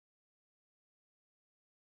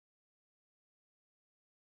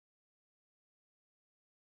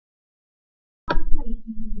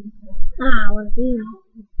What a beautiful.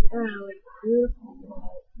 What a beautiful.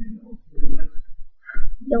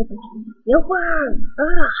 Yo, what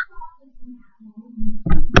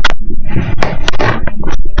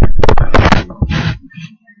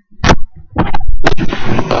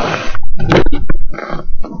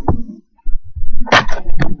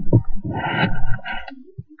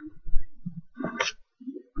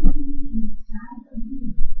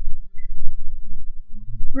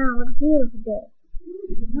a beautiful day.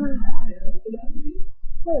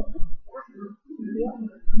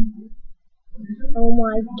 Oh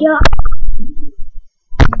my god.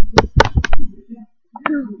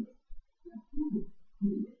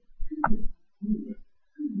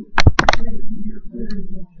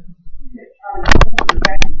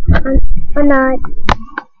 I'm not.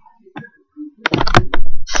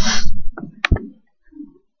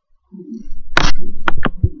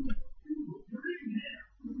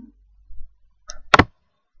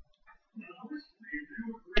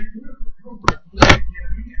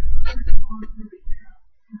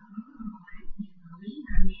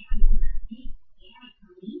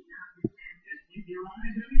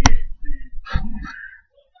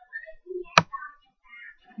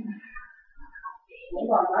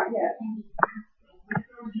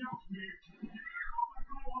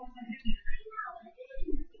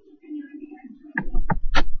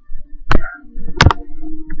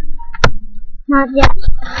 Not yet.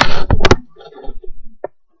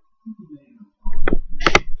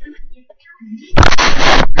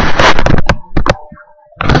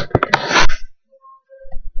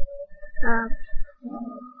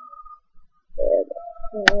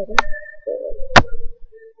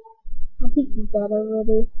 I think he's dead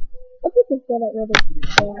already.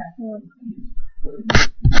 Yeah.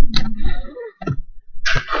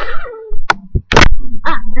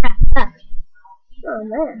 Oh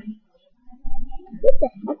man. What the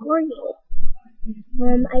heck were you?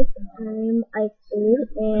 I'm ice food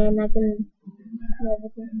and I can do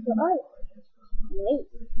everything to ice. Wait.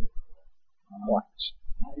 Watch.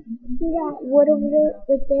 See that wood over there?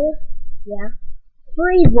 Right there? Yeah.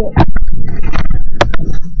 Freeze it.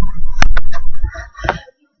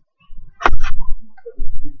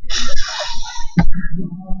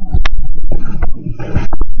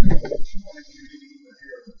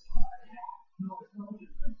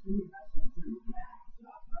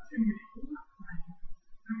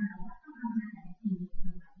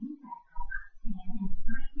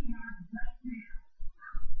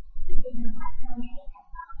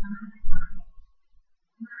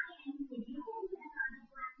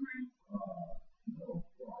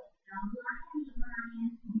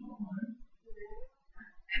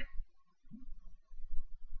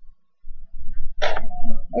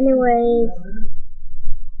 Anyways,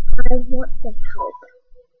 I want to help.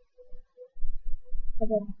 I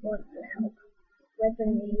just want to help.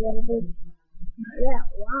 Yeah,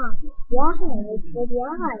 why? Why?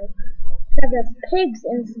 Why? Because there's pigs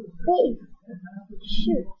in space.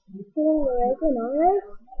 Shoot. Feeling the resin, alright?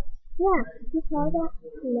 Yeah, you saw that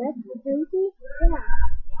next empty? Yeah.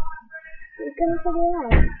 We couldn't figure it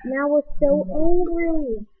out. Now we're so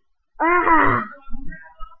angry. Ah!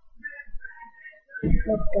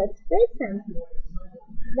 Let's go to space then.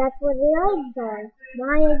 That's what the eggs are.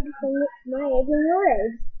 My egg and your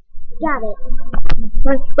eggs. Got it.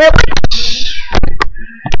 Wait.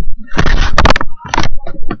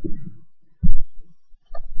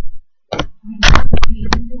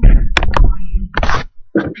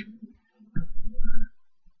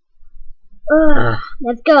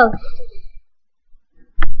 Let's go.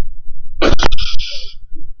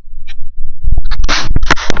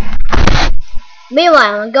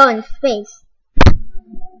 Meanwhile, I'm going to space.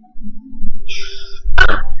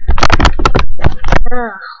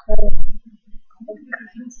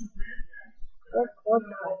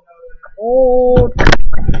 Cold.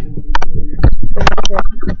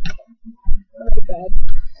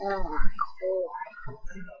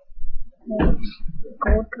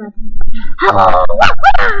 Cold cut. Hello.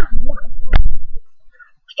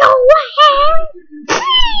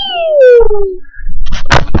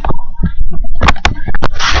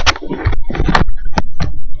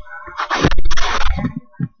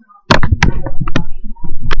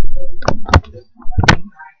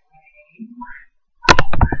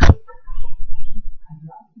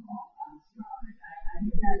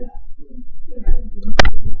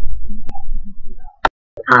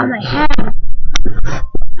 Oh, my head.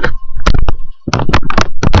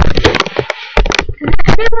 Is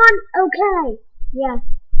everyone okay? Yes.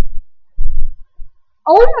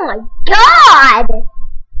 Oh my god!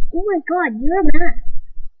 Oh my god, you're a mask.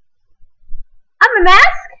 I'm a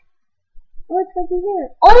mask? Oh, it's right here.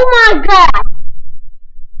 Oh my god!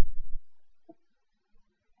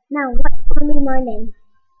 Now, what's gonna be my name?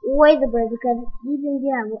 Laserbird, because you think,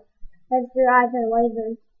 yeah, that's your eyes are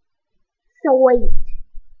lasers. So wait.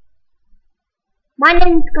 My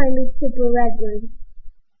name's gonna be Super Redbird.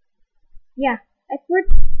 Yeah, that's what.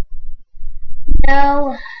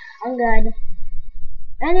 No, I'm good.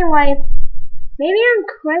 Anyway, maybe on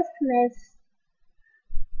Christmas,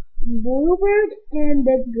 Bluebird and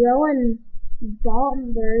the Girl and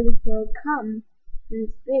Bombird will come in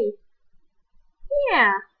space.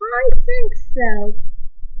 Yeah, I think so.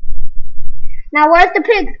 Now where's the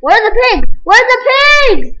pigs? Where's the pigs? Where's the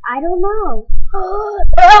pigs? I don't know.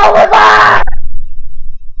 They're over there!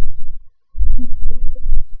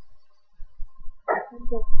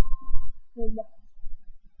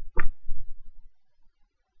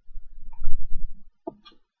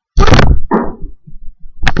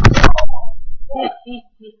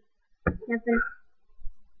 Nothing.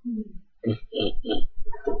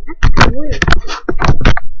 That's weird.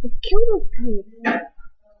 Let's kill those pigs.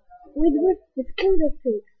 Wait, let's kill those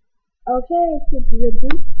pigs. Okay, Super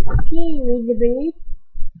Redbird. Okay, Laserbird.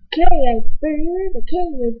 Okay, Icebird. Okay,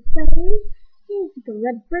 Laserbird. Okay, Super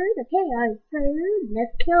Redbird. Okay, Icebird.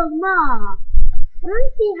 Let's kill them all. I want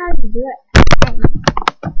to see how you do it.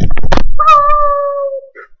 Oh!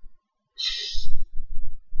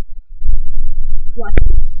 What?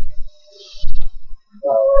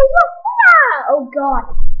 Oh god!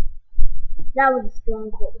 That was a strong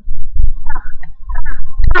cold.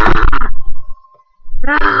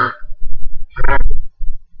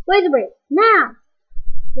 Laserbird, now!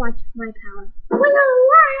 Watch my power.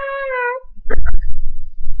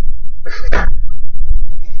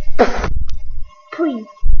 Please.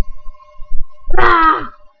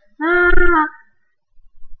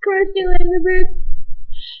 Curse you, Laserbird.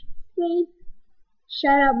 Please.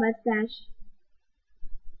 Shut up, mustache.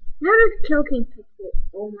 How does Kill King fix it?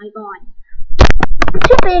 Oh my god.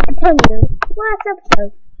 To be continued. Last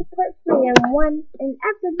episode. Part 3 and 1 and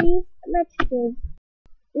after these messages.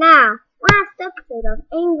 Now, last episode of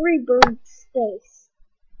Angry Bird Space.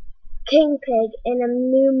 King Pig in a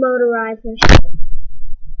new motorized machine.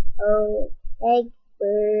 Oh, egg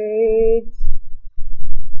birds.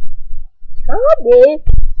 Tommy,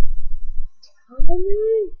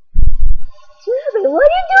 what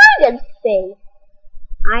are you doing in space?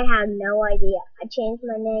 I have no idea. I changed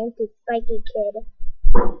my name to Spiky Kid.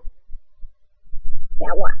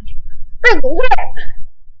 Yeah, watch. Spiky here!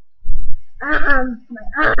 My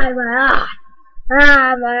eye.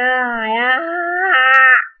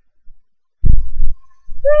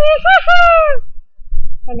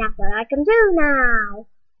 And that's what I can do now.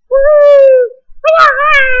 Woo!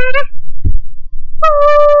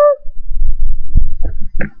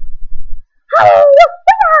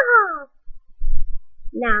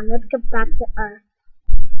 Now let's get back to Earth.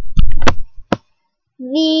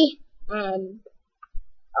 The end.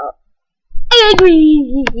 Oh.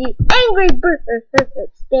 Angry Bird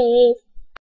Space.